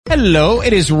Hello,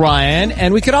 it is Ryan,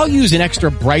 and we could all use an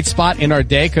extra bright spot in our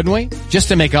day, couldn't we? Just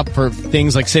to make up for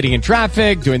things like sitting in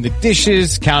traffic, doing the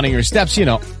dishes, counting your steps, you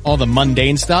know, all the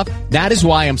mundane stuff. That is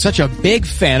why I'm such a big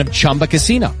fan of Chumba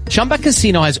Casino. Chumba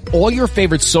Casino has all your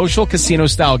favorite social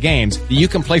casino-style games that you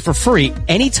can play for free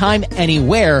anytime,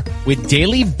 anywhere with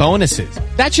daily bonuses.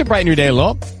 That should brighten your day a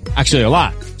little. Actually, a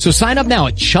lot. So sign up now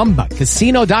at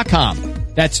ChumbaCasino.com.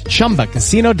 That's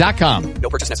ChumbaCasino.com. No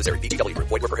purchase necessary. VGW Group.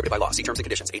 Void where prohibited by law. See terms and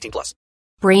conditions. 18+.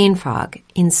 Brain fog,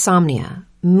 insomnia,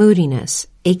 moodiness,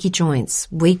 achy joints,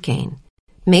 weight gain.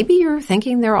 Maybe you're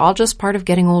thinking they're all just part of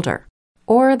getting older.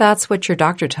 Or that's what your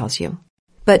doctor tells you.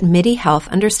 But MIDI Health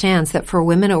understands that for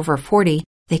women over 40,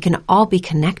 they can all be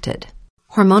connected.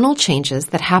 Hormonal changes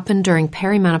that happen during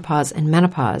perimenopause and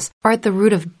menopause are at the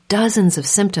root of dozens of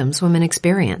symptoms women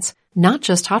experience, not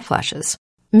just hot flashes.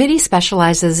 MIDI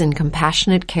specializes in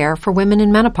compassionate care for women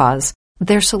in menopause.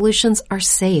 Their solutions are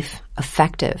safe,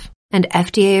 effective, and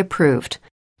FDA approved.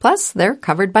 Plus, they're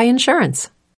covered by insurance.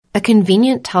 A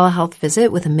convenient telehealth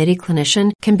visit with a MIDI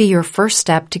clinician can be your first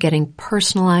step to getting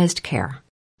personalized care.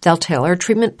 They'll tailor a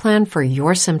treatment plan for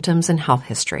your symptoms and health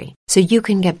history so you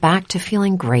can get back to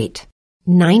feeling great.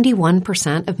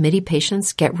 91% of MIDI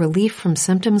patients get relief from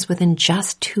symptoms within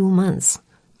just 2 months.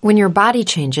 When your body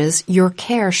changes, your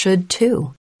care should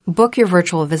too. Book your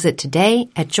virtual visit today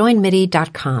at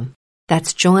joinmidi.com.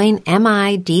 That's joinmidi.com.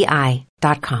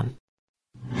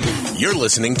 You're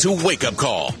listening to Wake Up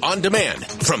Call on demand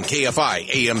from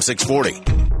KFI AM 640.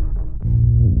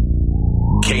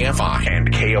 KFI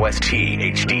and KOST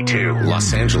HD2,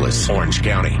 Los Angeles, Orange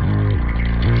County.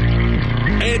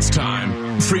 It's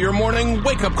time for your morning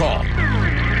Wake Up Call.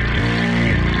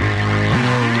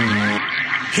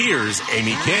 Here's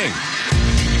Amy King.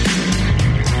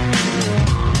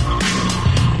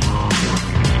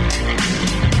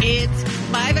 It's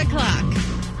 5 o'clock.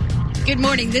 Good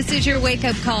morning. This is your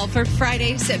wake-up call for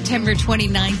Friday, September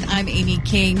 29th. I'm Amy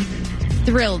King.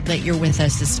 Thrilled that you're with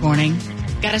us this morning.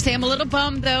 Gotta say, I'm a little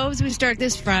bummed, though, as we start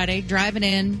this Friday, driving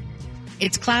in.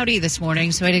 It's cloudy this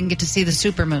morning, so I didn't get to see the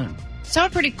supermoon. Saw a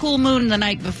pretty cool moon the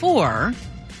night before,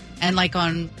 and like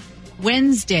on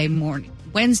Wednesday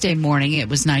morning, it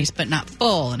was nice, but not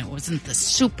full, and it wasn't the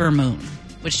supermoon,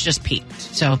 which just peaked.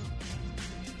 So,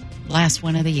 last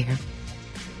one of the year.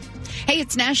 Hey,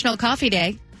 it's National Coffee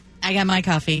Day. I got my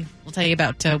coffee. We'll tell you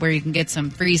about where you can get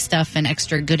some free stuff and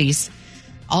extra goodies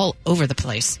all over the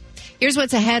place. Here's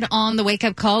what's ahead on the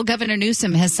wake-up call. Governor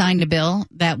Newsom has signed a bill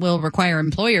that will require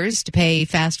employers to pay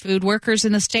fast food workers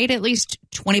in the state at least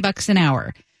 $20 an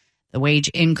hour. The wage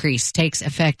increase takes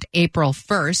effect April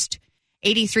 1st.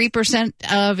 83%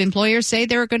 of employers say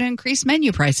they're going to increase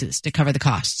menu prices to cover the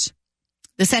costs.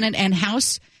 The Senate and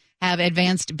House have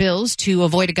advanced bills to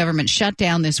avoid a government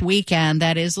shutdown this weekend.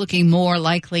 That is looking more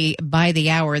likely by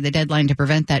the hour. The deadline to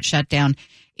prevent that shutdown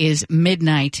is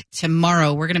midnight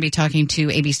tomorrow. We're going to be talking to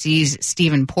ABC's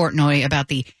Steven Portnoy about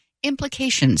the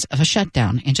implications of a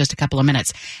shutdown in just a couple of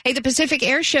minutes. Hey, the Pacific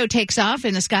Air Show takes off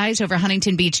in the skies over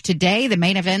Huntington Beach today. The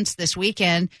main events this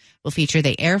weekend will feature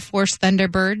the Air Force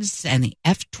Thunderbirds and the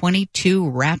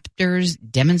F-22 Raptors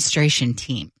demonstration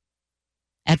team.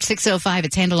 At 6:05,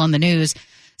 it's Handle on the News.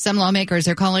 Some lawmakers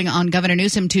are calling on Governor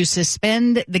Newsom to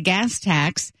suspend the gas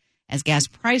tax as gas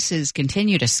prices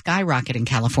continue to skyrocket in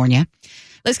California.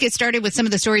 Let's get started with some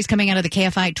of the stories coming out of the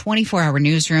KFI 24-hour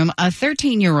newsroom. A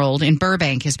 13-year-old in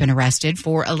Burbank has been arrested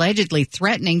for allegedly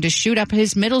threatening to shoot up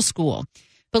his middle school.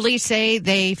 Police say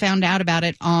they found out about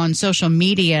it on social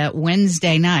media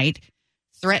Wednesday night,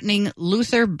 threatening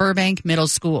Luther Burbank Middle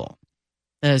School.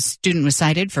 The student was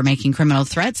cited for making criminal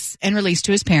threats and released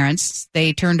to his parents.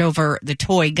 They turned over the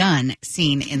toy gun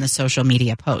seen in the social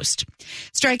media post.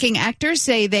 Striking actors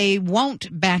say they won't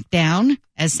back down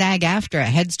as SAG-AFTRA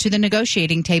heads to the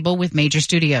negotiating table with major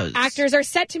studios. Actors are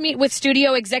set to meet with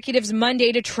studio executives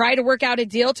Monday to try to work out a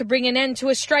deal to bring an end to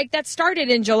a strike that started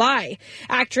in July.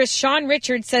 Actress Shawn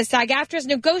Richards says SAG-AFTRA's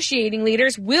negotiating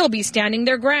leaders will be standing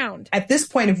their ground. At this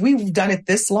point, if we've done it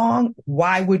this long,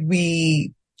 why would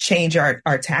we change our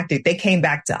tactic? They came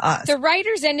back to us. The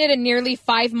writers ended a nearly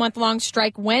 5-month-long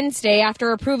strike Wednesday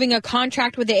after approving a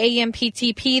contract with the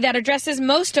AMPTP that addresses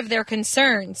most of their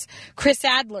concerns. Chris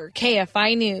Adler,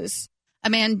 KFI News.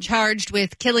 A man charged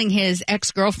with killing his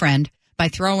ex-girlfriend by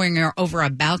throwing her over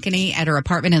a balcony at her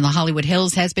apartment in the Hollywood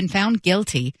Hills has been found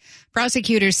guilty.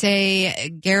 Prosecutors say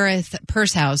Gareth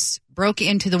Pershouse broke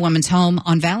into the woman's home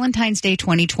on Valentine's Day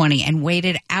 2020 and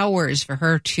waited hours for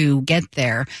her to get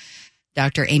there.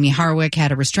 Dr. Amy Harwick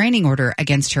had a restraining order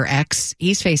against her ex.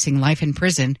 He's facing life in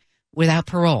prison without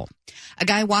parole. A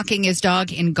guy walking his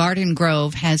dog in Garden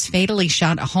Grove has fatally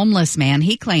shot a homeless man.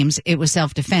 He claims it was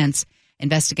self-defense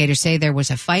Investigators say there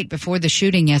was a fight before the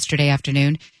shooting yesterday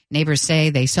afternoon. Neighbors say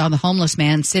they saw the homeless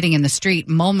man sitting in the street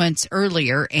moments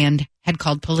earlier and had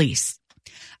called police.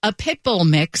 A pit bull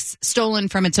mix stolen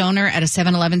from its owner at a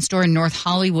 7-Eleven store in North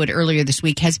Hollywood earlier this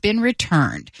week has been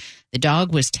returned. The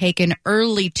dog was taken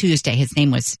early Tuesday. His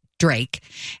name was Drake.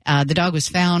 The dog was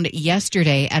found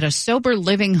yesterday at a sober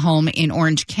living home in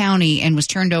Orange County and was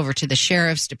turned over to the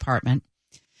sheriff's department.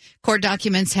 Court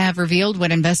documents have revealed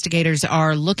what investigators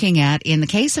are looking at in the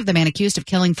case of the man accused of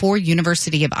killing 4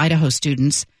 University of Idaho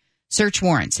students. Search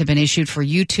warrants have been issued for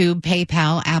YouTube,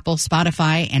 PayPal, Apple,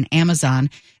 Spotify, and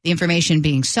Amazon. The information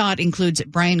being sought includes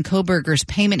Brian Koberger's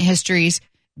payment histories,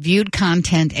 viewed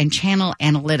content, and channel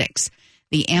analytics.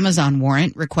 The Amazon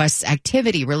warrant requests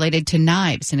activity related to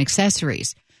knives and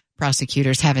accessories.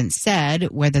 Prosecutors haven't said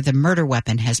whether the murder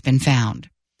weapon has been found.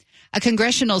 A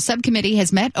congressional subcommittee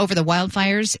has met over the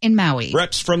wildfires in Maui.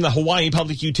 Reps from the Hawaii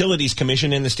Public Utilities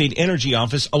Commission and the State Energy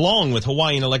Office, along with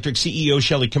Hawaiian Electric CEO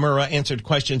Shelley Kimura, answered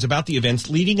questions about the events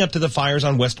leading up to the fires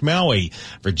on West Maui.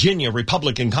 Virginia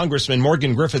Republican Congressman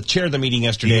Morgan Griffith chaired the meeting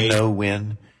yesterday. Do you know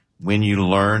when you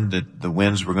learned that the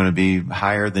winds were going to be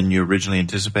higher than you originally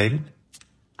anticipated?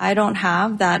 I don't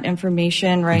have that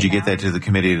information right now. Did you get that to the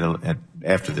committee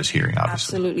after this hearing,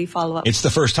 obviously? Absolutely follow up. It's the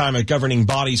first time a governing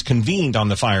body's convened on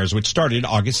the fires, which started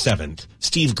August 7th.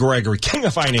 Steve Gregory,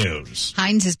 KFI News.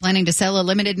 Heinz is planning to sell a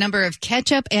limited number of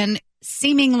ketchup and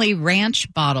seemingly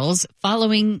ranch bottles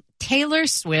following Taylor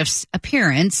Swift's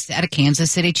appearance at a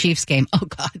Kansas City Chiefs game. Oh,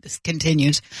 God, this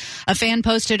continues. A fan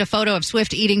posted a photo of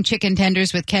Swift eating chicken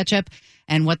tenders with ketchup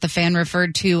and what the fan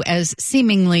referred to as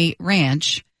seemingly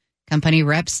ranch. Company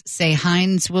reps say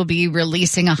Heinz will be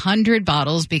releasing 100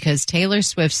 bottles because Taylor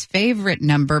Swift's favorite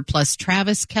number plus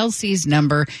Travis Kelce's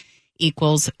number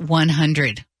equals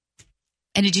 100.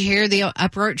 And did you hear the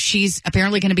uproar? She's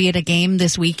apparently going to be at a game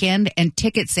this weekend, and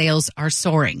ticket sales are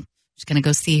soaring. She's going to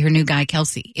go see her new guy,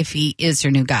 Kelce, if he is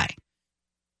her new guy,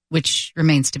 which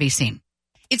remains to be seen.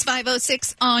 It's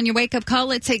 5:06 on your wake-up call.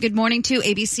 Let's say good morning to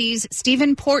ABC's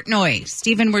Steven Portnoy.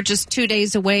 Steven, we're just 2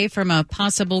 days away from a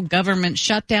possible government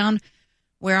shutdown.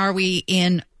 Where are we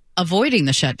in avoiding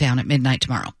the shutdown at midnight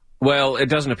tomorrow? Well, it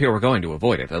doesn't appear we're going to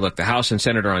avoid it. Look, the House and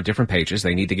Senate are on different pages.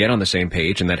 They need to get on the same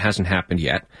page, and that hasn't happened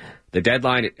yet. The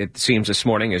deadline, it seems this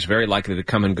morning, is very likely to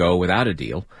come and go without a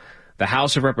deal. The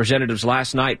House of Representatives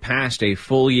last night passed a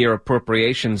full-year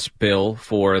appropriations bill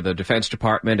for the Defense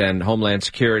Department and Homeland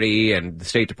Security and the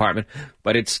State Department,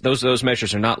 but those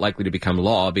measures are not likely to become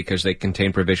law because they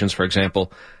contain provisions, for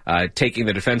example, taking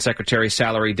the Defense Secretary's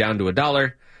salary down to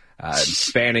 $1,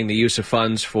 banning the use of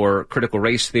funds for critical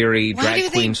race theory,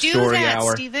 drag queen story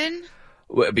hour. Stephen?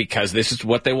 Because this is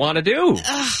what they want to do.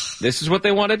 Ugh. This is what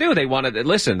they want to do. They want to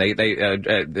listen.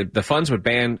 The funds would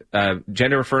ban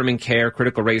gender-affirming care,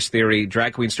 critical race theory,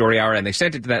 drag queen story hour, and they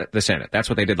sent it to the Senate. That's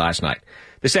what they did last night.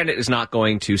 The Senate is not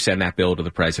going to send that bill to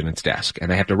the president's desk, and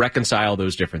they have to reconcile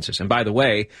those differences. And by the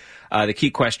way, the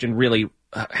key question really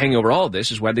hanging over all of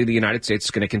this is whether the United States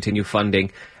is going to continue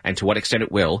funding, and to what extent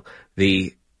it will,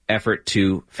 the effort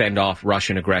to fend off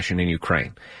Russian aggression in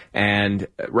Ukraine. And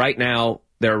right now,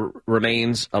 there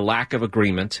remains a lack of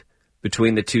agreement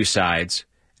between the two sides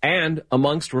and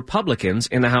amongst Republicans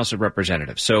in the House of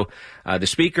Representatives. So the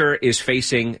Speaker is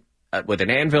facing, with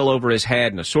an anvil over his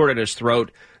head and a sword at his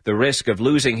throat, the risk of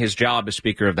losing his job as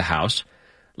Speaker of the House.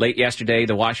 Late yesterday,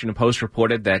 the Washington Post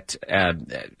reported that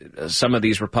some of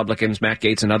these Republicans, Matt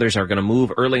Gaetz and others, are going to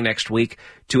move early next week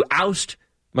to oust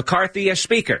McCarthy as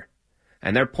Speaker.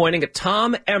 And they're pointing at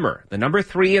Tom Emmer, the number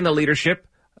 3 in the leadership,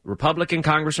 Republican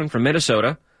congressman from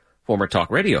Minnesota, former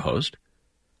talk radio host,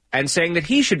 and saying that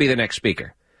he should be the next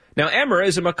speaker. Now, Emmer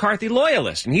is a McCarthy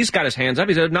loyalist, and he's got his hands up.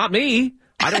 He said, not me.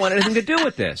 I don't want anything to do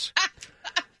with this.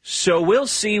 So we'll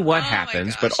see what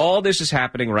happens. But all this is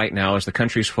happening right now as the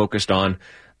country's focused on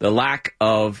the lack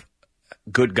of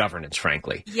good governance,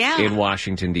 frankly, in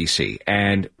Washington, D.C.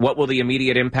 And what will the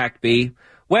immediate impact be?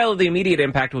 Well, the immediate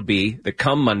impact will be that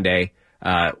come Monday,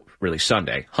 really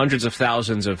Sunday, hundreds of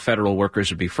thousands of federal workers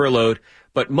would be furloughed.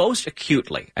 But most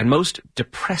acutely and most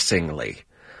depressingly,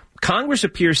 Congress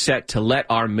appears set to let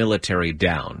our military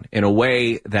down in a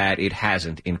way that it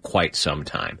hasn't in quite some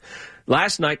time.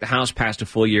 Last night, the House passed a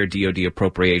full-year DOD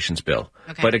appropriations bill.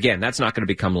 Okay. But again, that's not going to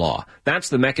become law. That's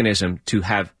the mechanism to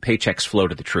have paychecks flow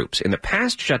to the troops. In the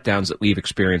past shutdowns that we've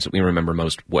experienced that we remember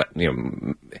most,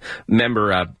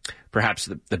 perhaps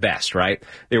the best, right?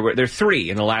 There are 3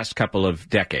 in the last couple of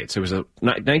decades. There was a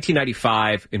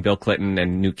 1995 in Bill Clinton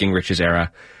and Newt Gingrich's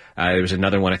era. There was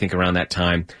another one, I think, around that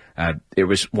time. There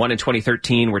was one in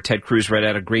 2013 where Ted Cruz read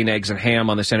out of green eggs and ham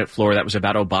on the Senate floor. That was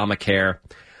about Obamacare.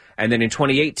 And then in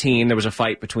 2018, there was a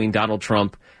fight between Donald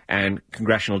Trump and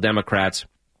congressional Democrats.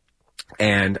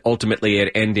 And ultimately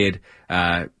it ended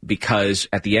because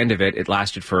at the end of it, it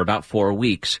lasted for about 4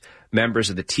 weeks. Members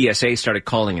of the TSA started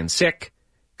calling in sick,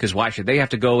 because why should they have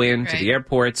to go in to the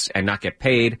airports and not get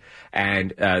paid?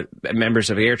 And members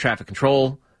of the air traffic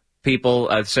control people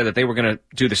said that they were going to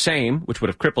do the same, which would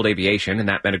have crippled aviation, and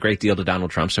that meant a great deal to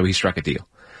Donald Trump, so he struck a deal.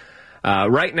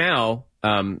 Right now,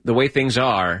 the way things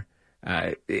are,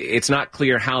 it's not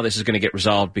clear how this is going to get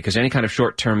resolved, because any kind of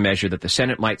short-term measure that the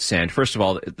Senate might send, first of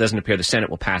all, it doesn't appear the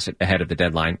Senate will pass it ahead of the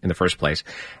deadline in the first place.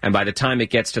 And by the time it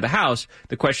gets to the House,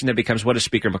 the question then becomes, what does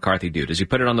Speaker McCarthy do? Does he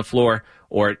put it on the floor,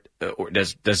 or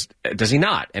does he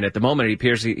not? And at the moment, it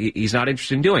appears he's not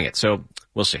interested in doing it. So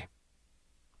we'll see.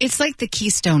 It's like the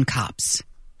Keystone Cops.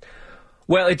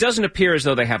 Well, it doesn't appear as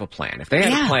though they have a plan. If they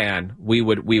had a plan, we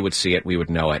would see it, we would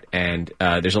know it. And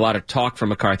there's a lot of talk from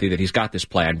McCarthy that he's got this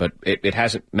plan, but it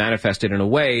hasn't manifested in a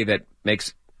way that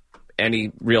makes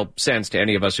any real sense to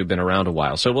any of us who've been around a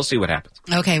while. So we'll see what happens.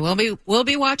 Okay, we'll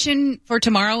be watching for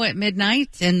tomorrow at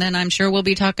midnight, and then I'm sure we'll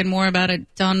be talking more about it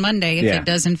on Monday if it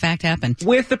does in fact happen.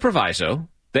 With the proviso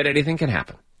that anything can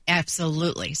happen.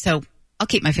 Absolutely. So I'll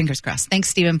keep my fingers crossed. Thanks,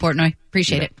 Steven Portnoy.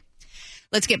 Appreciate it.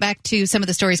 Let's get back to some of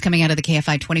the stories coming out of the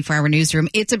KFI 24-hour newsroom.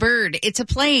 It's a bird. It's a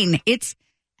plane. It's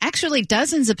actually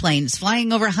dozens of planes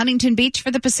flying over Huntington Beach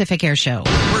for the Pacific Air Show.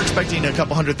 We're expecting a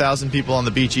couple 100,000 people on the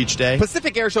beach each day.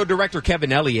 Pacific Air Show Director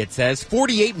Kevin Elliott says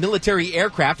 48 military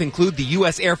aircraft include the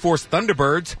U.S. Air Force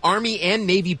Thunderbirds, Army and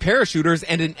Navy parachuters,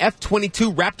 and an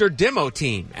F-22 Raptor demo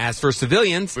team. As for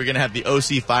civilians, we're going to have the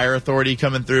OC Fire Authority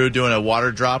coming through doing a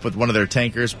water drop with one of their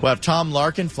tankers. We'll have Tom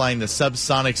Larkin flying the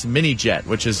Subsonics mini jet,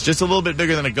 which is just a little bit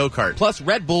bigger than a go-kart. Plus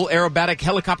Red Bull aerobatic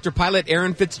helicopter pilot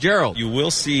Aaron Fitzgerald. You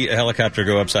will see a helicopter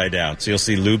go upside down. So you'll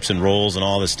see loops and rolls and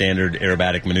all the standard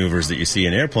aerobatic maneuvers that you see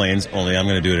in airplanes, only I'm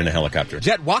going to do it in a helicopter.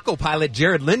 Jet Waco pilot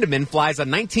Jared Lindemann flies a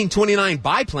 1929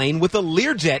 biplane with a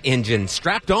Learjet engine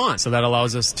strapped on. So that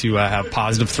allows us to have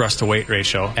positive thrust-to-weight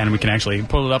ratio, and we can actually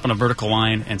pull it up on a vertical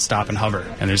line and stop and hover.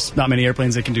 And there's not many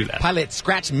airplanes that can do that. Pilot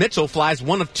Scratch Mitchell flies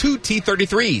one of 2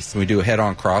 T-33s. We do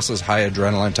head-on crosses, high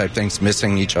adrenaline type things,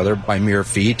 missing each other by mere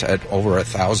feet at over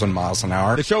 1,000 miles an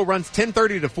hour. The show runs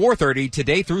 10:30 to 4:30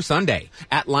 today through Sunday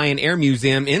at Lion Air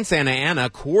Museum in Santa Ana.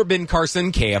 Corbin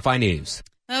Carson, KFI News.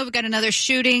 Oh, we've got another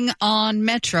shooting on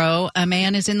Metro. A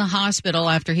man is in the hospital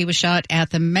after he was shot at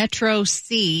the Metro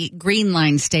C Green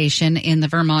Line station in the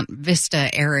Vermont Vista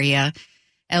area.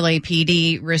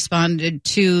 LAPD responded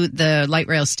to the light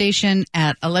rail station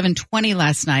at 11:20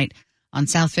 last night on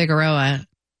South Figueroa.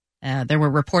 There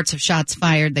were reports of shots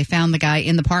fired. They found the guy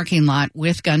in the parking lot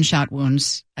with gunshot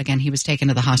wounds. Again, he was taken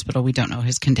to the hospital. We don't know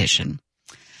his condition.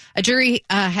 A jury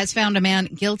has found a man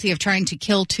guilty of trying to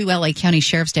kill 2 L.A. County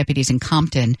Sheriff's deputies in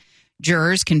Compton.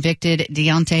 Jurors convicted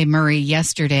Deontay Murray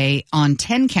yesterday on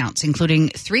 10 counts, including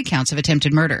 3 counts of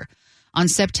attempted murder. On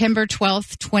September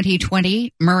 12th,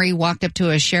 2020, Murray walked up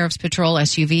to a Sheriff's Patrol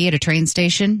SUV at a train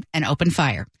station and opened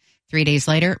fire. 3 days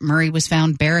later, Murray was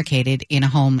found barricaded in a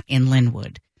home in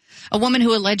Linwood. A woman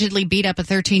who allegedly beat up a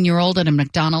 13-year-old at a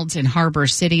McDonald's in Harbor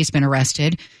City has been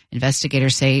arrested.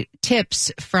 Investigators say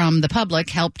tips from the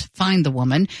public helped find the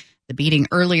woman. The beating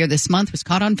earlier this month was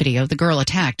caught on video. The girl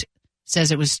attacked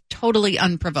says it was totally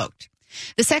unprovoked.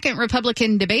 The second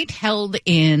Republican debate held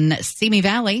in Simi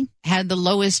Valley had the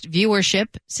lowest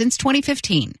viewership since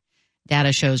 2015.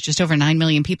 Data shows just over 9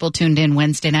 million people tuned in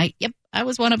Wednesday night. Yep, I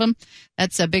was one of them.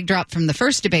 That's a big drop from the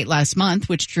first debate last month,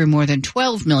 which drew more than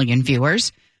 12 million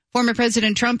viewers. Former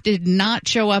President Trump did not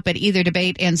show up at either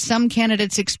debate, and some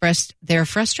candidates expressed their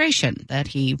frustration that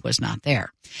he was not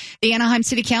there. The Anaheim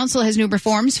City Council has new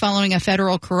reforms following a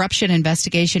federal corruption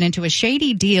investigation into a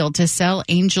shady deal to sell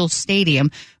Angel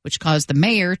Stadium, which caused the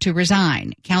mayor to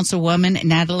resign. Councilwoman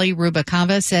Natalie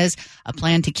Rubacava says a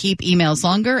plan to keep emails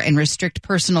longer and restrict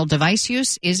personal device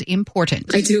use is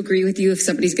important. I do agree with you. If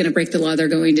somebody's going to break the law, they're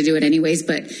going to do it anyways,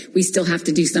 but we still have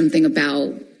to do something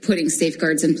about putting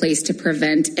safeguards in place to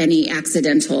prevent any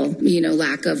accidental,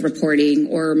 lack of reporting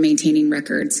or maintaining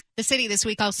records. The city this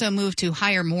week also moved to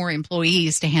hire more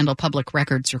employees to handle public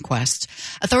records requests.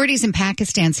 Authorities in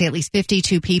Pakistan say at least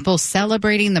 52 people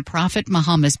celebrating the Prophet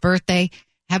Muhammad's birthday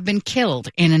have been killed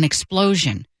in an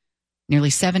explosion.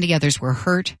 Nearly 70 others were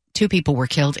hurt. 2 people were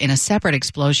killed in a separate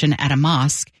explosion at a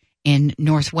mosque in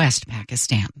northwest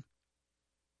Pakistan.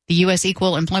 The U.S.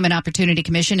 Equal Employment Opportunity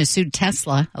Commission has sued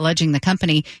Tesla, alleging the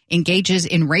company engages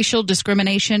in racial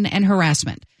discrimination and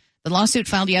harassment. The lawsuit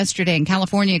filed yesterday in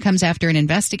California comes after an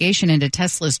investigation into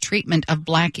Tesla's treatment of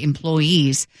black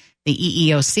employees. The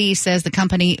EEOC says the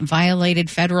company violated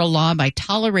federal law by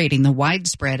tolerating the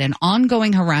widespread and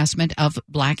ongoing harassment of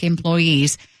black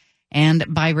employees and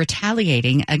by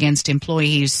retaliating against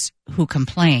employees who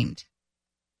complained.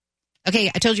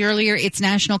 Okay, I told you earlier it's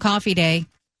National Coffee Day.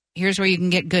 Here's where you can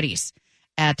get goodies.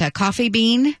 At Coffee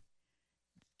Bean,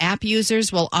 app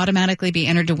users will automatically be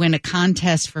entered to win a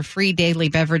contest for free daily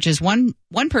beverages. One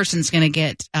person's going to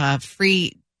get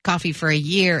free coffee for a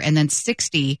year, and then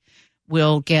 60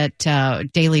 will get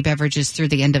daily beverages through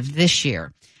the end of this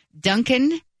year.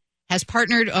 Dunkin' has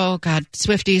partnered,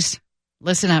 Swifties,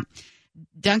 listen up.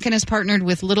 Dunkin' has partnered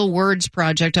with Little Words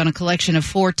Project on a collection of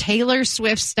 4 Taylor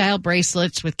Swift-style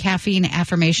bracelets with caffeine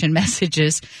affirmation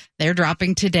messages. They're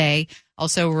dropping today.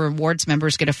 Also, rewards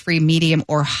members get a free medium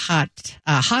or hot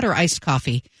or iced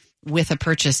coffee with a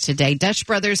purchase today. Dutch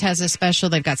Brothers has a special.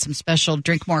 They've got some special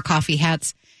Drink More coffee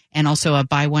hats and also a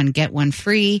buy one, get one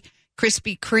free.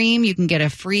 Krispy Kreme, you can get a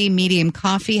free medium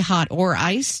coffee, hot or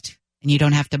iced, and you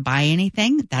don't have to buy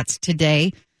anything. That's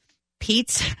today.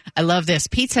 Pete's, I love this.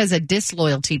 Pete's has a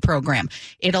disloyalty program.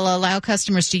 It'll allow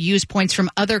customers to use points from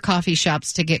other coffee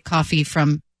shops to get coffee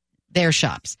from their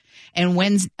shops. And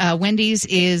Wendy's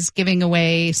is giving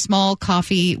away small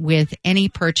coffee with any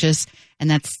purchase, and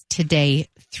that's today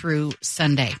through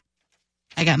Sunday.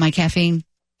 I got my caffeine.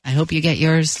 I hope you get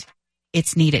yours.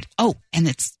 It's needed. Oh, and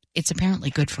it's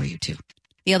apparently good for you, too.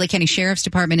 The LA County Sheriff's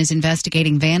Department is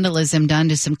investigating vandalism done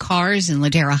to some cars in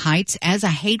Ladera Heights as a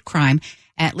hate crime.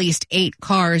 At least 8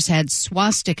 cars had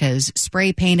swastikas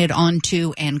spray painted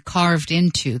onto and carved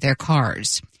into their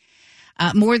cars.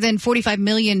 More than 45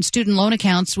 million student loan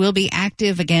accounts will be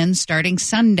active again starting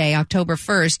Sunday, October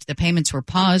 1st. The payments were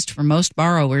paused for most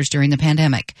borrowers during the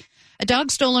pandemic. A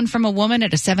dog stolen from a woman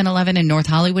at a 7-Eleven in North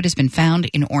Hollywood has been found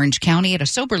in Orange County at a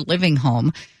sober living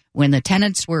home. When the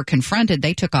tenants were confronted,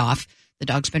 they took off. The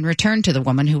dog's been returned to the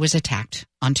woman who was attacked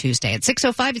on Tuesday. At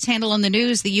 6:05, it's Handle on the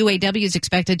News. The UAW is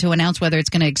expected to announce whether it's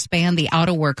going to expand the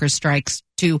auto workers' strikes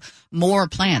to more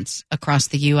plants across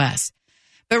the U.S.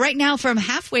 But right now, from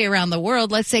halfway around the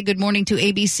world, let's say good morning to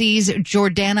ABC's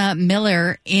Jordana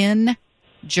Miller in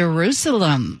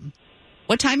Jerusalem.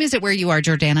 What time is it where you are,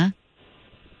 Jordana?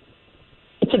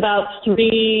 It's about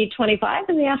 3:25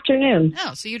 in the afternoon.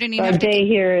 Oh, so you didn't even have to... Our day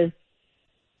here is...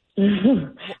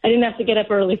 I didn't have to get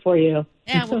up early for you.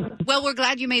 Yeah, well, we're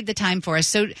glad you made the time for us.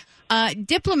 So,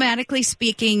 diplomatically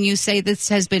speaking, you say this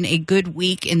has been a good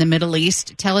week in the Middle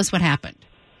East. Tell us what happened.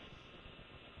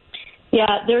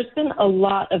 Yeah, there's been a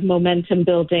lot of momentum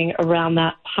building around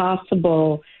that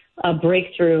possible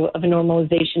breakthrough of a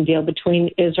normalization deal between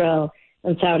Israel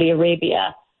and Saudi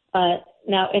Arabia.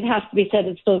 Now, it has to be said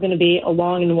it's still going to be a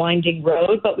long and winding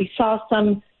road, but we saw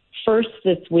some firsts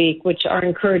this week, which are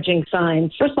encouraging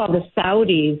signs. First of all, the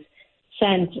Saudis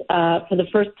sent, for the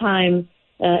first time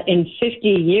in 50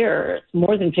 years,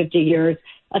 more than 50 years,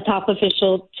 a top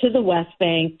official to the West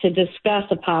Bank to discuss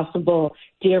a possible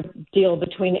deal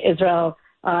between Israel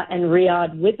and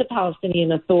Riyadh with the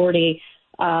Palestinian Authority.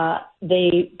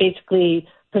 They basically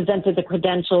presented the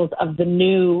credentials of the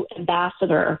new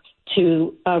ambassador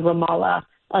to Ramallah,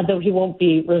 though he won't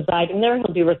be residing there.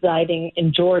 He'll be residing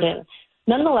in Jordan.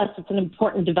 Nonetheless, it's an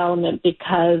important development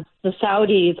because the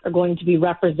Saudis are going to be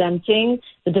representing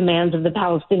the demands of the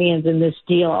Palestinians in this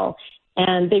deal.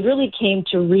 And they really came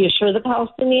to reassure the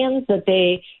Palestinians that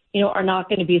they, are not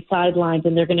going to be sidelined,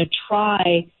 and they're going to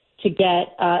try to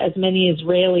get as many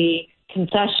Israeli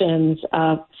concessions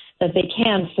that they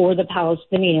can for the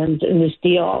Palestinians in this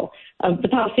deal. The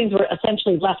Palestinians were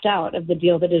essentially left out of the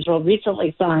deal that Israel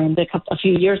recently signed a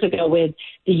few years ago with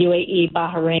the UAE,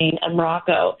 Bahrain, and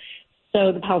Morocco.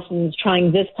 So the Palestinians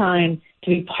trying this time to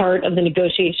be part of the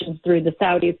negotiations through the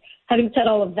Saudis. Having said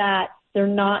all of that, they're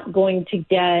not going to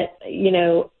get,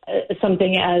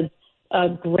 something as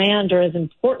grand or as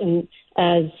important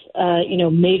as,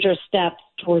 major steps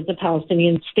towards the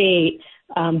Palestinian state.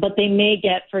 But they may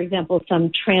get, for example,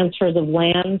 some transfers of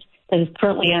land that is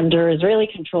currently under Israeli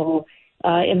control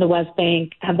in the West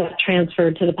Bank, have that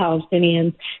transferred to the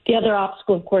Palestinians. The other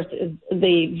obstacle, of course, is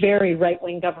the very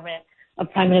right-wing government of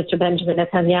Prime Minister Benjamin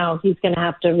Netanyahu. He's going to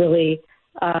have to really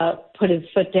put his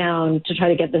foot down to try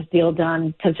to get this deal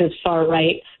done because his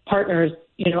far-right partners,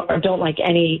 don't like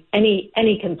any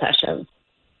concessions.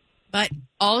 But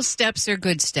all steps are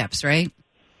good steps, right?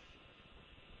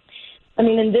 I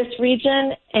mean, in this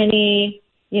region, any,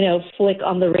 flick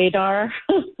on the radar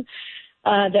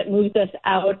that moves us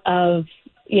out of,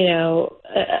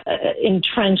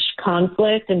 entrenched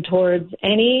conflict and towards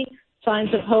any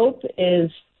signs of hope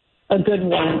is a good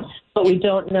one. But we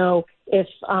don't know if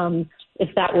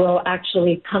that will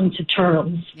actually come to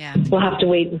terms. Yeah. We'll have to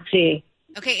wait and see.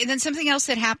 Okay, and then something else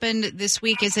that happened this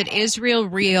week is that Israel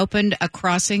reopened a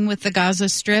crossing with the Gaza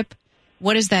Strip.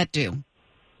 What does that do?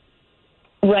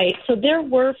 Right. So there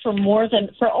were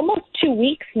for almost 2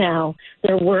 weeks now,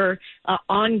 there were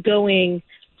ongoing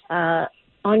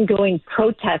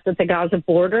protests at the Gaza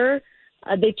border.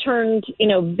 They turned,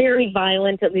 very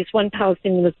violent. At least one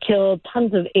Palestinian was killed.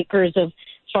 Tons of acres of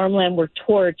farmland were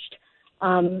torched.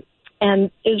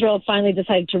 And Israel finally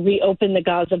decided to reopen the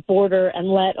Gaza border and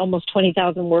let almost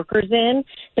 20,000 workers in.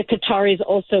 The Qataris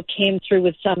also came through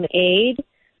with some aid.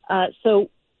 So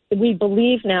we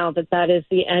believe now that is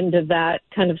the end of that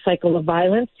kind of cycle of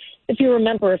violence. If you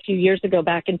remember a few years ago,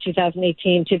 back in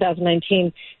 2018,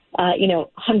 2019,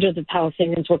 hundreds of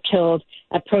Palestinians were killed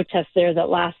at protests there that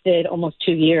lasted almost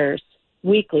 2 years,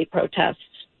 weekly protests.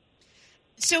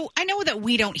 So I know that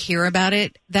we don't hear about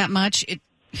it that much,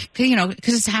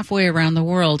 because it's halfway around the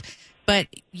world. But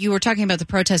you were talking about the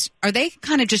protests. Are they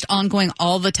kind of just ongoing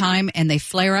all the time and they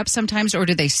flare up sometimes, or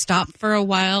do they stop for a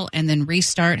while and then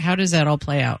restart? How does that all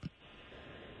play out?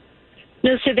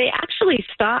 No, so they actually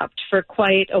stopped for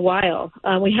quite a while.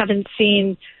 We haven't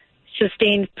seen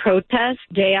sustained protests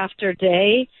day after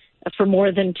day for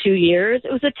more than 2 years.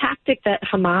 It was a tactic that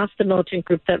Hamas, the militant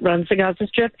group that runs the Gaza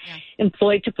Strip,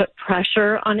 employed to put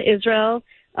pressure on Israel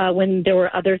when there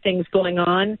were other things going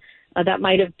on. That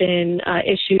might have been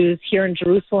issues here in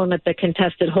Jerusalem at the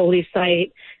contested holy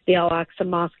site, the Al-Aqsa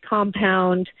Mosque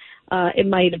compound. It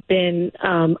might have been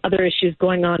other issues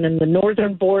going on in the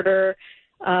northern border.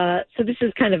 So this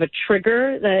is kind of a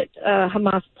trigger that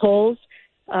Hamas pulls,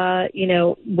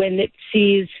 when it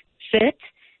sees fit.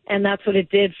 And that's what it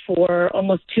did for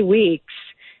almost 2 weeks.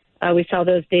 We saw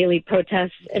those daily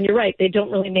protests. And you're right, they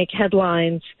don't really make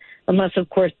headlines unless, of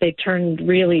course, they turn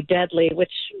really deadly,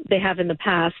 which they have in the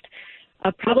past.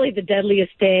 Probably the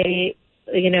deadliest day,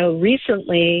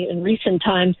 recently, in recent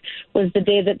times, was the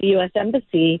day that the U.S.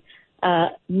 Embassy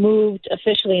moved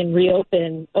officially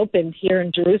and opened here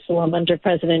in Jerusalem under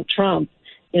President Trump.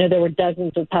 There were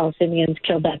dozens of Palestinians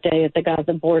killed that day at the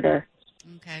Gaza border.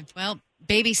 Okay, well,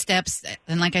 baby steps.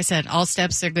 And like I said, all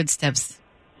steps are good steps.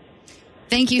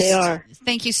 Thank you. They are.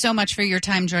 Thank you so much for your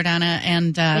time, Jordana.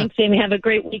 And thanks, Amy. Have a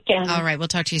great weekend. All right, we'll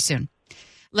talk to you soon.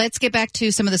 Let's get back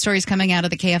to some of the stories coming out of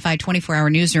the KFI 24-hour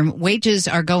newsroom. Wages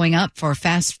are going up for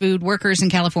fast food workers in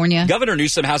California. Governor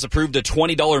Newsom has approved a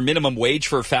 $20 minimum wage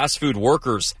for fast food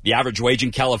workers. The average wage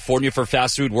in California for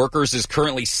fast food workers is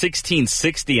currently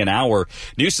 $16.60 an hour.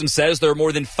 Newsom says there are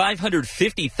more than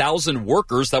 550,000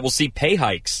 workers that will see pay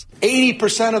hikes.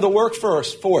 80% of the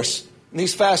workforce in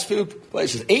these fast food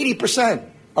places, 80%.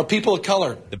 Are people of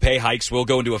color. The pay hikes will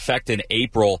go into effect in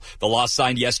April. The law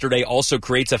signed yesterday also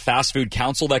creates a fast food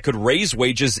council that could raise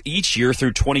wages each year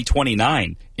through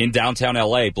 2029. In downtown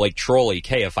L.A., Blake Trolley,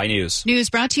 KFI News. News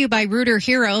brought to you by Rooter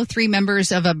Hero. 3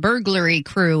 members of a burglary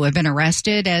crew have been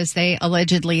arrested as they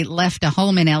allegedly left a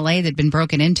home in L.A. that had been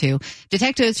broken into.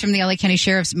 Detectives from the L.A. County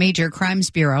Sheriff's Major Crimes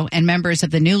Bureau and members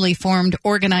of the newly formed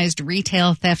Organized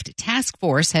Retail Theft Task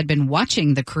Force had been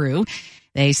watching the crew.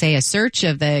 They say a search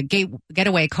of the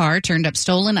getaway car turned up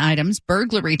stolen items,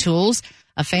 burglary tools,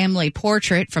 a family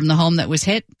portrait from the home that was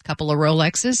hit, a couple of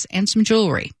Rolexes, and some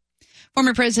jewelry.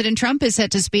 Former President Trump is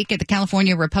set to speak at the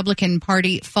California Republican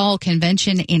Party Fall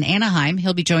Convention in Anaheim.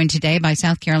 He'll be joined today by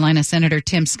South Carolina Senator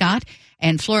Tim Scott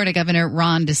and Florida Governor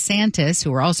Ron DeSantis,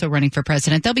 who are also running for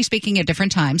president. They'll be speaking at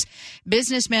different times.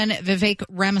 Businessman Vivek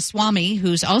Ramaswamy,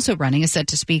 who's also running, is set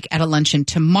to speak at a luncheon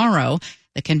tomorrow.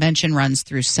 The convention runs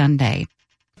through Sunday.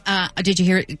 Did you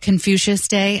hear Confucius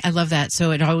Day? I love that.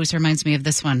 So it always reminds me of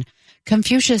this one.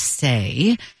 Confucius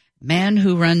Day, man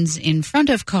who runs in front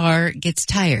of car gets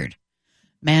tired.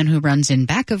 Man who runs in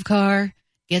back of car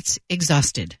gets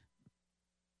exhausted.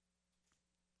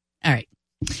 All right.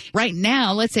 Right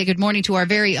now, let's say good morning to our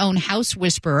very own house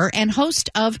whisperer and host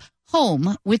of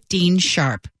Home with Dean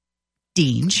Sharp.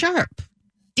 Dean Sharp.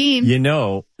 Dean.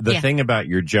 The thing about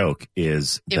your joke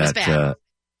is it was that,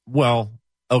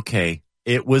 okay.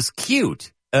 It was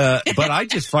cute, but I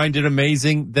just find it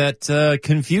amazing that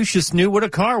Confucius knew what a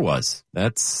car was.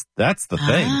 That's the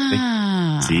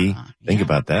thing. Think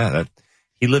about that.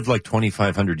 He lived like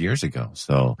 2,500 years ago.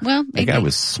 So that guy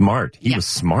was smart. He was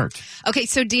smart. Okay,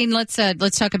 so Dean, let's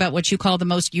talk about what you call the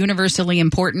most universally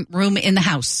important room in the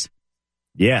house.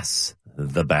 Yes,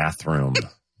 the bathroom.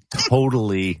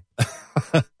 Totally.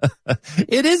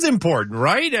 It is important,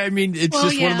 right? I mean, it's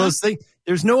just one of those things.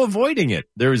 There's no avoiding it.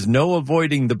 There is no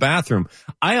avoiding the bathroom.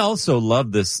 I also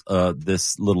love this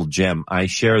little gem. I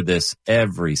share this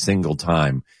every single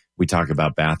time we talk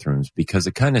about bathrooms because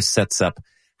it kind of sets up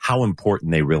how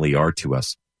important they really are to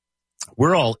us.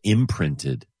 We're all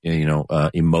imprinted,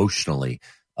 emotionally,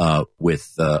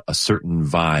 with a certain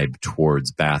vibe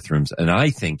towards bathrooms. And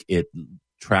I think it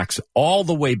tracks all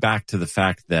the way back to the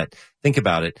fact that, think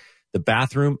about it, the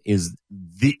bathroom is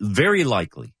very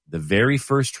likely the very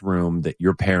first room that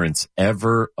your parents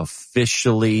ever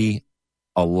officially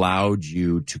allowed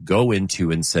you to go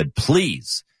into and said,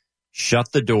 please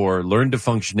shut the door, learn to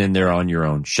function in there on your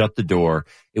own, shut the door.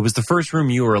 It was the first room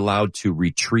you were allowed to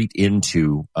retreat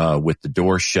into with the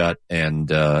door shut and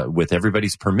with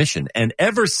everybody's permission. And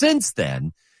ever since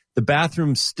then, the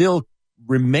bathroom still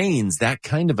remains that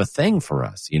kind of a thing for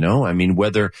us, you know? I mean,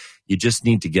 whether you just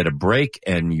need to get a break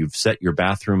and you've set your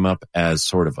bathroom up as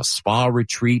sort of a spa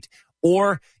retreat,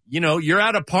 or, you know, you're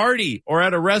at a party or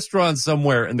at a restaurant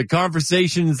somewhere and the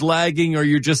conversation's lagging, or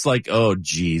you're just like, oh,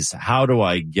 geez, how do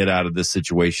I get out of this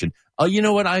situation? Oh, you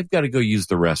know what? I've got to go use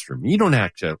the restroom. You don't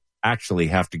actually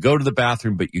have to go to the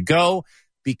bathroom, but you go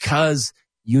because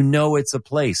you know it's a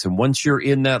place. And once you're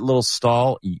in that little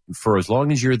stall, for as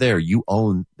long as you're there, you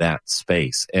own that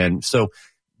space. And so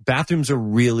bathrooms are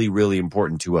really, really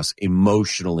important to us,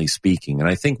 emotionally speaking. And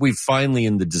I think we've finally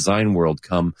in the design world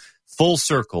come full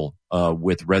circle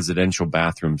with residential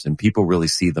bathrooms, and people really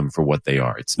see them for what they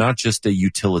are. It's not just a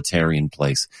utilitarian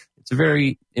place. It's a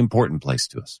very important place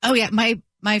to us. Oh, yeah.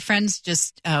 My friends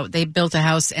just, they built a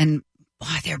house and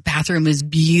their bathroom is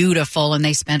beautiful. And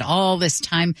they spent all this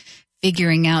time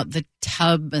figuring out the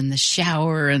tub and the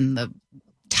shower and the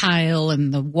tile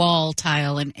and the wall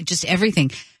tile and just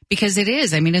everything. Because it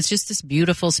is. I mean, it's just this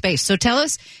beautiful space. So tell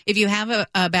us if you have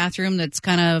a bathroom that's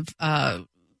kind of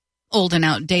old and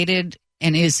outdated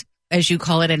and is, as you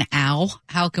call it, an ow.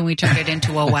 How can we turn it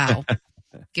into a wow?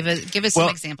 Give us some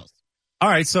examples. All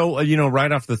right. So,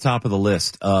 right off the top of the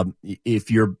list,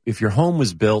 if your home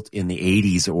was built in the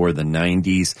 80s or the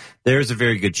 90s, there's a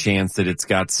very good chance that it's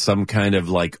got some kind of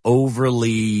like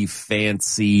overly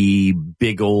fancy,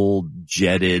 big old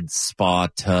jetted spa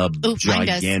tub,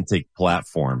 gigantic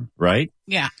platform, right?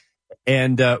 Yeah.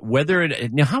 And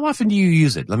now, how often do you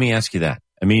use it? Let me ask you that.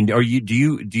 I mean, do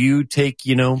you take,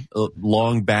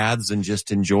 long baths and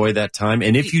just enjoy that time?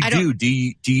 And if you do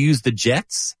you use the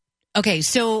jets? Okay,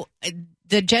 so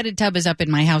the jetted tub is up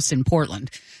in my house in Portland,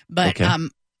 but okay.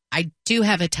 I do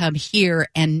have a tub here,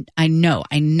 and I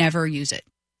never use it.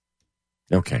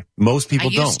 Okay, most people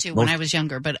don't. I used to when I was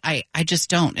younger, but I just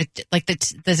don't.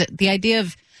 The idea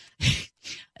of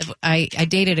I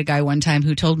dated a guy one time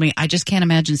who told me I just can't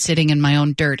imagine sitting in my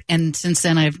own dirt, and since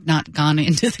then I've not gone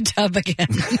into the tub again.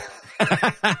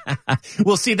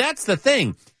 Well, see, that's the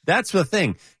thing. That's the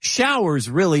thing. Showers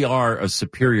really are a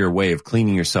superior way of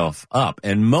cleaning yourself up.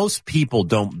 And most people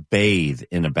don't bathe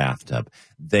in a bathtub.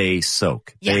 They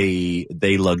soak. Yeah.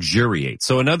 They luxuriate.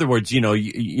 So in other words,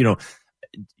 you'll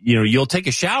take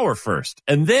a shower first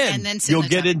and then you'll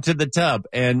get into the tub.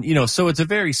 And, so it's a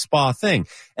very spa thing.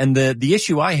 And the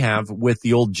issue I have with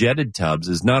the old jetted tubs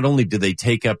is not only do they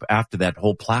take up, after that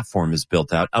whole platform is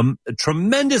built out, a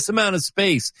tremendous amount of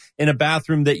space in a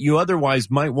bathroom that you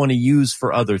otherwise might want to use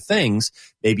for other things.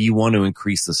 Maybe you want to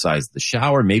increase the size of the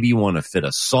shower. Maybe you want to fit a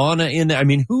sauna in there. I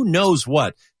mean, who knows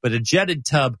what? But a jetted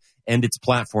tub and its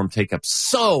platform take up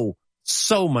so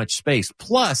much space.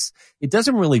 Plus, it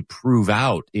doesn't really prove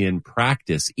out in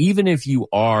practice, even if you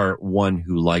are one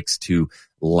who likes to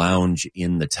lounge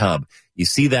in the tub. You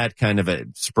see that kind of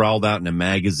sprawled out in a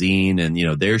magazine, and,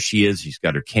 there she is. She's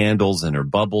got her candles and her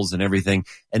bubbles and everything.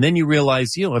 And then you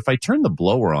realize, if I turn the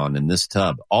blower on in this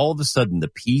tub, all of a sudden the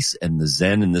peace and the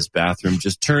zen in this bathroom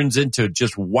just turns into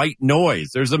just white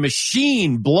noise. There's a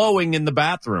machine blowing in the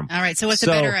bathroom. All right. So what's a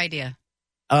better idea?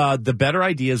 The better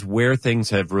idea is where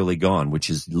things have really gone, which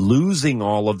is losing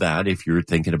all of that. If you're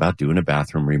thinking about doing a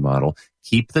bathroom remodel,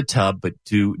 keep the tub, but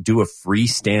do a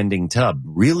freestanding tub.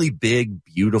 Really big,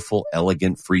 beautiful,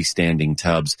 elegant freestanding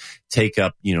tubs take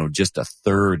up, just a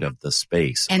third of the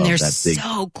space. And they're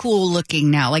so cool looking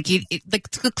now. Like the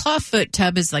clawfoot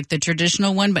tub is like the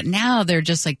traditional one, but now they're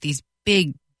just like these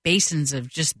big basins of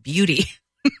just beauty.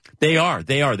 They are.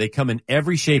 They come in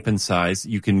every shape and size.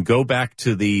 You can go back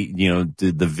to the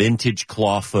vintage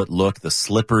clawfoot look, the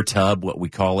slipper tub, what we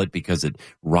call it, because it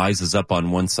rises up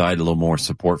on one side, a little more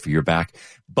support for your back.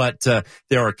 But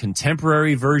there are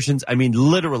contemporary versions. I mean,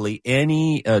 literally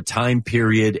any time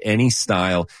period, any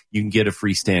style, you can get a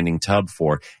freestanding tub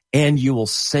for, and you will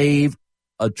save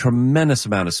a tremendous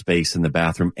amount of space in the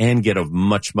bathroom and get a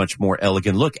much, much more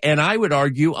elegant look. And I would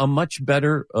argue a much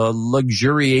better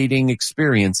luxuriating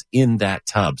experience in that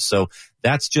tub. So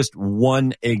that's just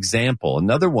one example.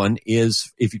 Another one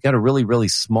is if you've got a really, really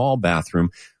small bathroom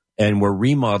and we're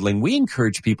remodeling, we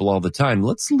encourage people all the time,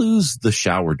 let's lose the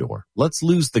shower door. Let's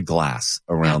lose the glass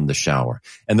around the shower.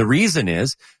 And the reason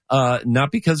is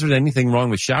not because there's anything wrong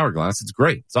with shower glass. It's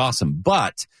great. It's awesome.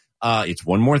 But it's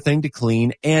one more thing to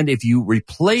clean. And if you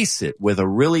replace it with a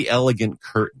really elegant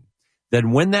curtain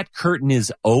then when that curtain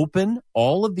is open,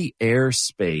 all of the air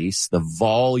space, the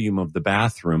volume of the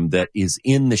bathroom that is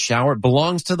in the shower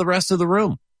belongs to the rest of the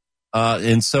room.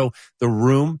 And so the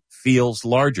room feels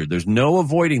larger. There's no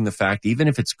avoiding the fact, even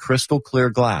if it's crystal clear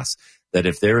glass, that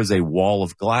if there is a wall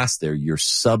of glass there, you're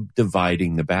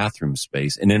subdividing the bathroom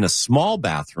space. And in a small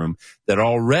bathroom that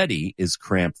already is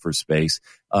cramped for space,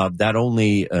 that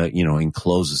only,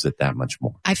 encloses it that much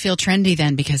more. I feel trendy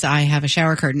then because I have a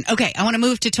shower curtain. Okay, I want to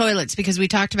move to toilets because we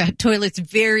talked about toilets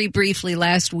very briefly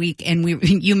last week, and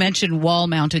you mentioned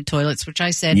wall-mounted toilets, which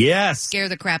I said scare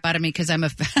the crap out of me because I'm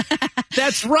a...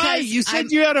 That's right. You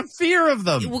said you had a fear of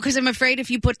them. Well, because I'm afraid if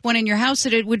you put one in your house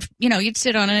that it would, you'd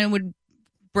sit on it and it would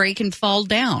break and fall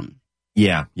down.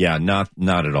 Yeah, not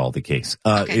at all the case.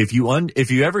 Okay. If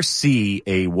you ever see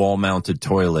a wall-mounted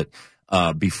toilet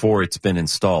before it's been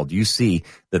installed, you see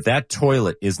that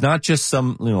toilet is not just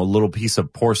some little piece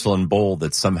of porcelain bowl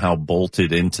that's somehow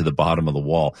bolted into the bottom of the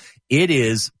wall. It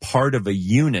is part of a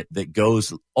unit that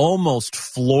goes almost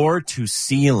floor to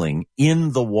ceiling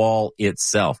in the wall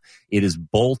itself. It is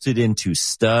bolted into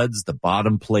studs, the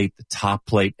bottom plate, the top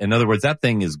plate. In other words, that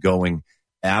thing is going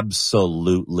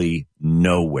absolutely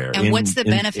nowhere. And what's the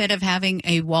benefit of having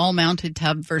a wall-mounted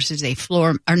tub versus a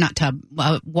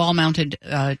wall-mounted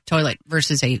toilet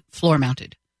versus a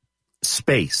floor-mounted?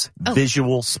 Space,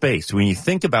 visual space. When you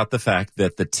think about the fact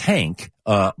that the tank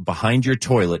behind your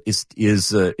toilet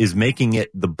is making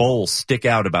the bowl stick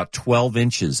out about 12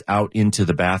 inches out into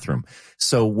the bathroom.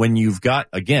 So when you've got,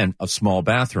 again, a small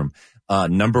bathroom,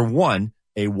 number one,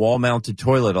 a wall-mounted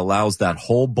toilet allows that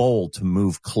whole bowl to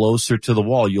move closer to the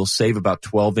wall. You'll save about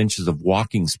 12 inches of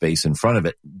walking space in front of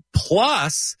it.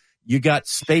 Plus, you got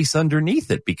space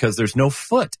underneath it because there's no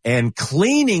foot. And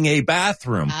cleaning a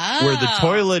bathroom where the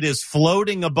toilet is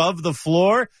floating above the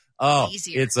floor,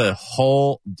 easier. It's a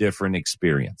whole different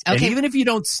experience. Okay. And even if you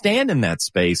don't stand in that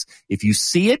space, if you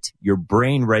see it, your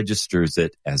brain registers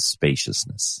it as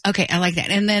spaciousness. Okay, I like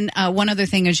that. And then one other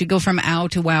thing, as you go from ow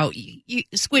to wow,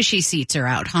 squishy seats are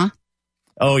out, huh?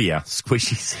 Oh, yeah,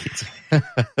 squishy seats.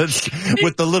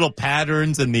 With the little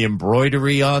patterns and the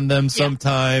embroidery on them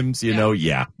sometimes,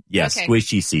 Okay.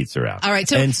 Squishy seats are out. All right,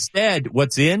 so instead,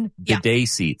 what's in? Bidet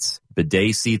seats.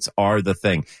 Bidet seats are the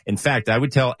thing. In fact, I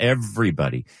would tell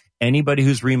anybody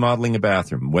who's remodeling a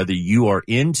bathroom, whether you are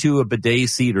into a bidet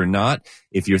seat or not,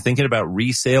 if you're thinking about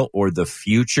resale or the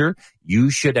future, you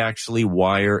should actually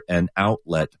wire an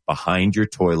outlet behind your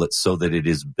toilet so that it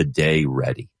is bidet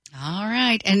ready. All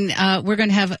right. And we're going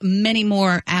to have many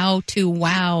more ow to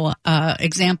wow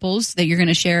examples that you're going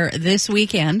to share this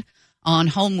weekend on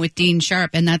Home with Dean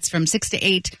Sharp. And that's from 6 to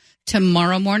 8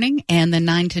 tomorrow morning and then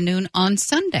 9 to noon on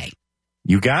Sunday.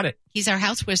 You got it. He's our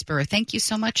house whisperer. Thank you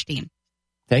so much, Dean.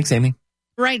 Thanks, Amy.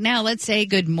 Right now, let's say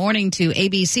good morning to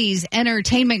ABC's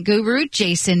entertainment guru,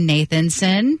 Jason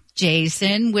Nathanson.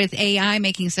 Jason, with AI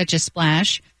making such a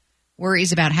splash,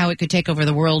 worries about how it could take over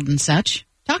the world and such.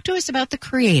 Talk to us about The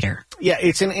Creator. Yeah,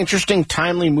 it's an interesting,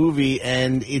 timely movie,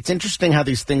 and it's interesting how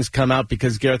these things come out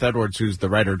because Gareth Edwards, who's the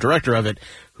writer-director of it,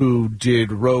 who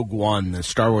did Rogue One, the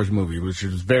Star Wars movie, which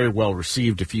was very well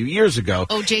received a few years ago.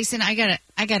 Oh, Jason, I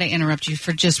gotta interrupt you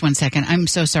for just 1 second. I'm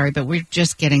so sorry, but we're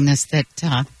just getting this that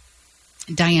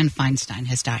Dianne Feinstein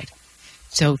has died.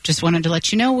 So just wanted to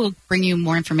let you know. We'll bring you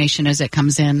more information as it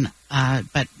comes in,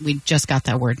 but we just got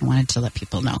that word and wanted to let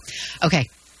people know. Okay.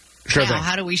 Sure now, thing.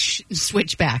 how do we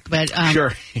switch back? But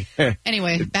sure.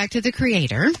 Anyway, back to The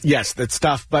Creator. Yes, that's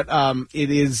tough, but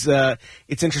it's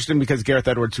interesting because Gareth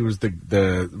Edwards, who was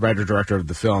the writer-director of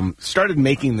the film, started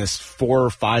making this 4 or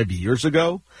 5 years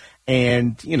ago.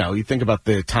 And, you think about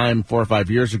the time 4 or 5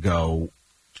 years ago,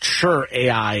 sure,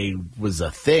 AI was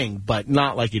a thing, but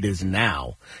not like it is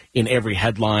now. In every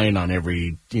headline, on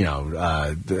every,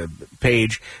 the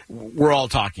page, we're all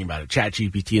talking about it,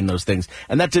 ChatGPT and those things.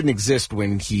 And that didn't exist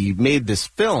when he made this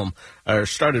film, or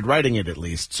started writing it at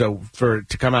least. So for it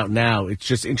to come out now, it's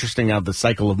just interesting how the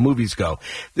cycle of movies go.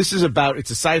 It's a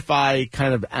sci-fi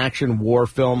kind of action war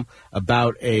film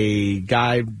about a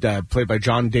guy played by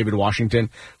John David Washington,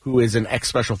 who is an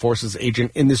ex-Special Forces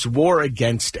agent in this war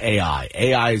against AI.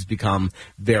 AI has become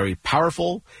very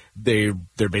powerful. They're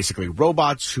basically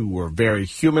robots who are very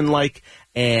human-like,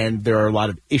 and there are a lot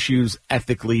of issues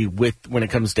ethically when it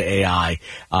comes to AI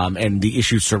and the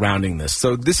issues surrounding this.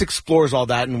 So this explores all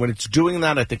that, and when it's doing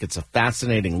that, I think it's a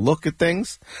fascinating look at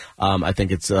things. I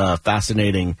think it's a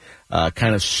fascinating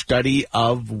kind of study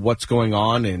of what's going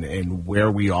on and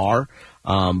where we are.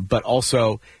 But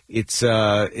also, it's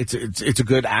a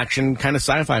good action kind of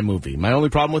sci-fi movie. My only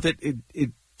problem with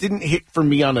it didn't hit for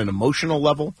me on an emotional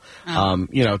level.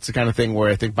 It's the kind of thing where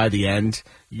I think by the end,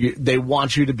 they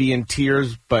want you to be in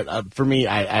tears, but for me,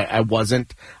 I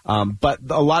wasn't. But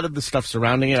a lot of the stuff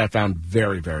surrounding it, I found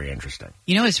very, very interesting.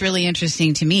 You know, what's really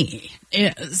interesting to me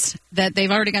is that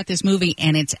they've already got this movie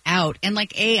and it's out, and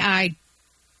like AI,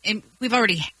 and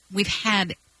we've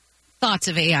had thoughts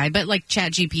of AI, but like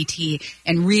ChatGPT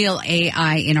and real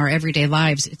AI in our everyday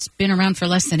lives, it's been around for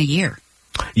less than a year.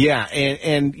 Yeah,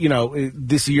 and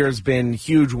this year has been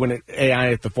huge when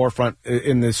AI at the forefront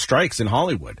in the strikes in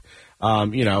Hollywood,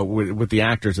 with the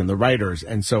actors and the writers.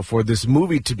 And so for this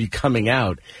movie to be coming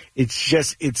out,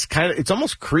 it's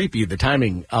almost creepy, the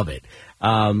timing of it.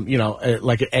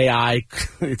 Like AI,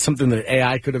 it's something that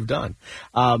AI could have done.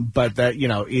 But that,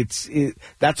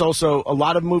 that's also a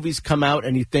lot of movies come out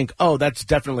and you think, oh, that's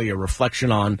definitely a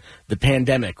reflection on the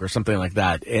pandemic or something like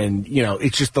that. And,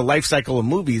 it's just the life cycle of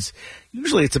movies.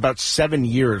 Usually it's about 7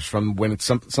 years from when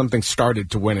something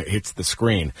started to when it hits the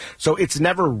screen. So it's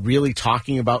never really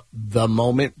talking about the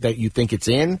moment that you think it's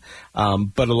in.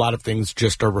 But a lot of things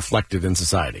just are reflected in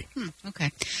society.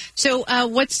 Okay. So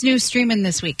what's new streaming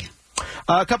this week?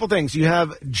 A couple things. You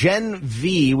have Gen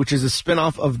V, which is a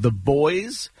spinoff of The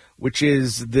Boys, which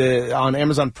is on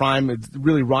Amazon Prime. It's a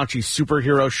really raunchy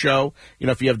superhero show.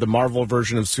 If you have the Marvel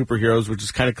version of superheroes, which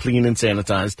is kind of clean and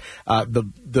sanitized,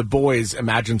 The Boys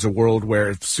imagines a world where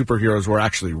if superheroes were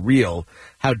actually real,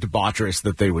 how debaucherous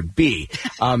that they would be.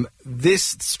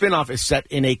 This spinoff is set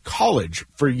in a college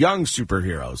for young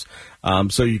superheroes.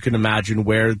 So you can imagine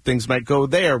where things might go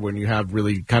there when you have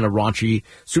really kind of raunchy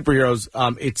superheroes.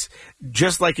 It's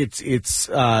just like its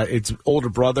older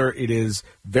brother. It is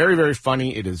very, very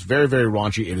funny. It is very, very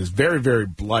raunchy. It is very, very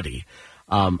bloody.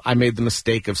 I made the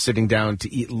mistake of sitting down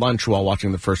to eat lunch while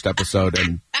watching the first episode,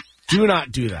 and do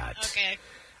not do that. Okay.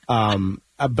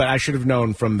 But I should have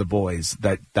known from The Boys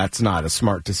that that's not a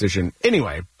smart decision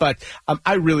anyway. But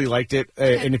I really liked it.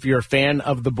 And if you're a fan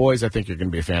of The Boys, I think you're going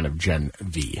to be a fan of Gen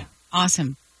V.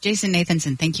 Awesome. Jason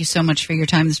Nathanson, thank you so much for your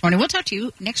time this morning. We'll talk to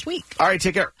you next week. All right,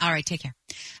 take care. All right, take care.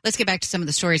 Let's get back to some of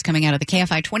the stories coming out of the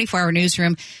KFI 24-hour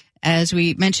newsroom. As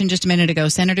we mentioned just a minute ago,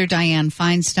 Senator Dianne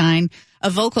Feinstein,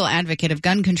 a vocal advocate of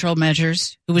gun control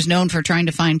measures, who was known for trying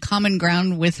to find common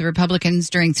ground with the Republicans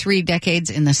during 3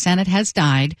 decades in the Senate, has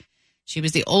died. She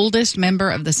was the oldest member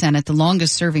of the Senate, the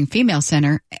longest-serving female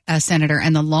senator,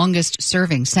 and the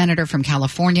longest-serving senator from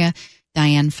California.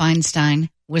 Dianne Feinstein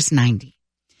was 90.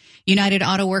 United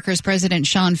Auto Workers President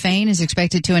Shawn Fain is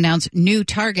expected to announce new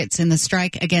targets in the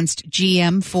strike against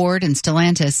GM, Ford, and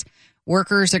Stellantis.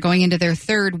 Workers are going into their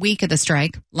 3rd week of the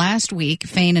strike. Last week,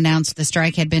 Fain announced the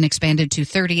strike had been expanded to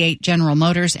 38 General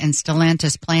Motors and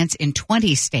Stellantis plants in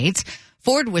 20 states.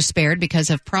 Ford was spared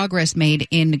because of progress made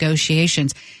in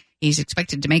negotiations. He's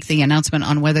expected to make the announcement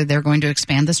on whether they're going to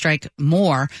expand the strike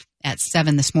more at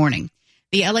 7 this morning.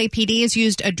 The LAPD has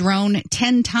used a drone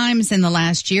 10 times in the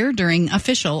last year during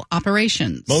official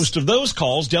operations. Most of those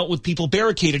calls dealt with people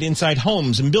barricaded inside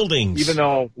homes and buildings. Even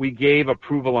though we gave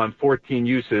approval on 14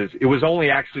 uses, it was only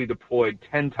actually deployed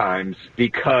 10 times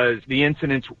because the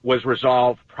incident was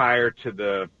resolved prior to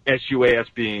the SUAS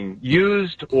being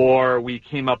used, or we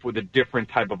came up with a different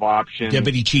type of option.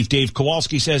 Deputy Chief Dave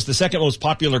Kowalski says the second most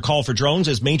popular call for drones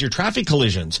is major traffic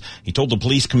collisions. He told the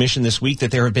police commission this week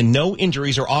that there have been no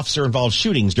injuries or officer-involved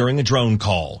shootings during a drone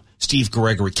call. Steve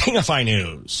Gregory, KFI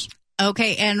News.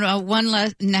 Okay, and one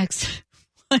last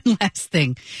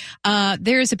thing.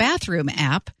 There's a bathroom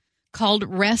app called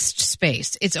Rest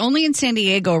Space. It's only in San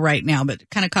Diego right now, but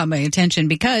kind of caught my attention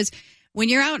because when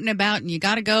you're out and about and you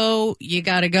got to go,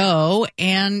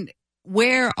 and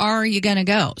where are you going to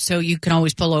go? So you can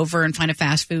always pull over and find a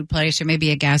fast food place or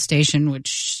maybe a gas station,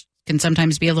 which can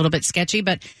sometimes be a little bit sketchy,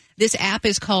 but this app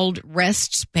is called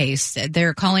Rest Space.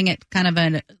 They're calling it kind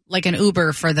of like an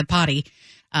Uber for the potty.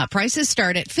 Prices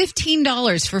start at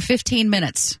 $15 for 15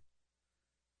 minutes.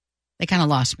 They kind of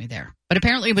lost me there. But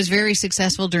apparently it was very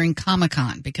successful during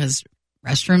Comic-Con because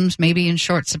restrooms may be in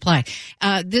short supply.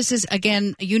 This is,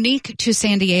 again, unique to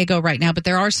San Diego right now, but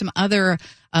there are some other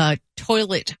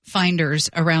toilet finders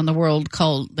around the world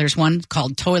there's one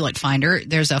called Toilet Finder,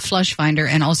 there's a Flush Finder,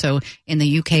 and also in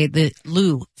the UK, the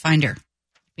Loo Finder.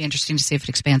 Be interesting to see if it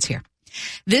expands here.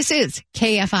 This is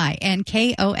KFI and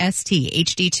KOST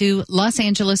HD2 Los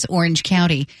Angeles, Orange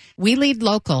County. We lead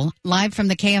local, live from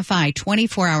the KFI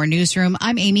 24-hour newsroom.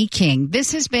 I'm Amy King.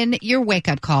 This has been your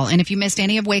wake-up call. And if you missed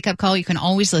any of Wake Up Call, you can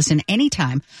always listen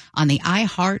anytime on the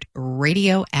iHeart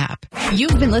Radio app.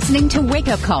 You've been listening to Wake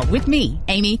Up Call with me,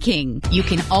 Amy King. You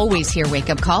can always hear Wake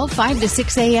Up Call 5 to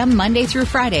 6 a.m. Monday through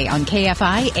Friday on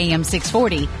KFI AM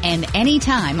 640 and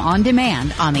anytime on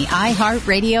demand on the iHeart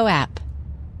Radio app.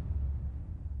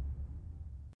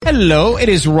 Hello, it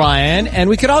is Ryan, and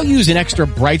we could all use an extra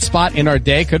bright spot in our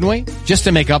day, couldn't we? Just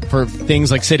to make up for things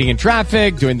like sitting in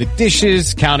traffic, doing the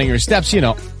dishes, counting your steps,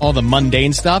 all the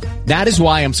mundane stuff. That is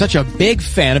why I'm such a big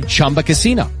fan of Chumba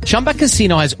Casino. Chumba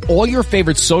Casino has all your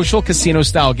favorite social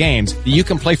casino-style games that you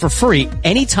can play for free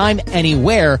anytime,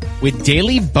 anywhere with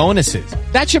daily bonuses.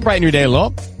 That should brighten your day a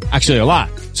little. Actually, a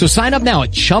lot. So sign up now at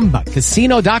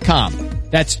ChumbaCasino.com.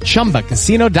 That's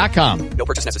ChumbaCasino.com. No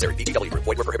purchase necessary. VGW Group.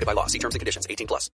 Void where prohibited by law. See terms and conditions. 18+.